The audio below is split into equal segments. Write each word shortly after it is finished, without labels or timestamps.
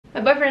My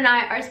boyfriend and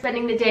I are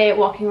spending the day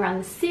walking around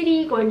the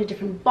city, going to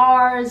different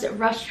bars,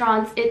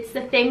 restaurants. It's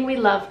the thing we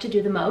love to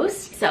do the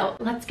most. So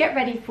let's get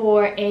ready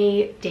for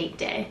a date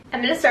day.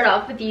 I'm gonna start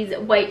off with these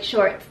white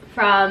shorts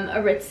from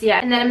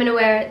Aritzia, and then I'm gonna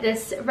wear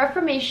this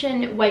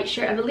Reformation white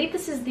shirt. I believe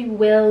this is the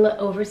Will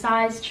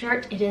oversized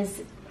shirt. It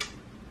is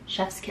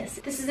chef's kiss.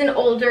 This is an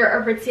older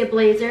Aritzia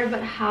Blazer,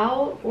 but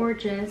how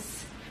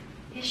gorgeous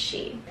is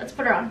she? Let's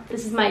put her on.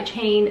 This is my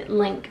chain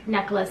link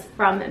necklace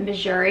from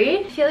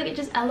Missouri. I feel like it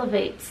just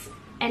elevates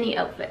any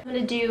outfit. I'm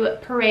gonna do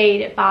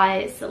Parade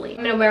by Celine.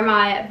 I'm gonna wear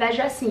my beige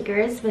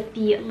sneakers with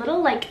the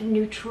little like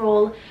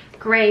neutral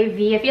gray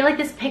V. I feel like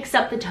this picks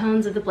up the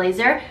tones of the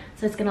blazer,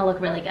 so it's gonna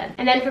look really good.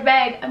 And then for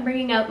bag, I'm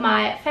bringing out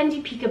my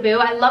Fendi Peekaboo.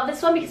 I love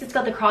this one because it's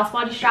got the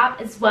crossbody strap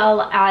as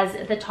well as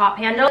the top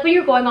handle. When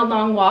you're going on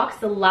long walks,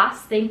 the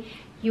last thing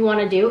you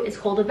wanna do is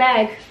hold a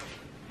bag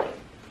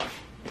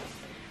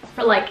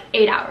for like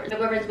 8 hours. My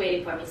boyfriend's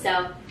waiting for me,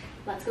 so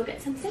let's go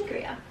get some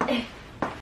sangria.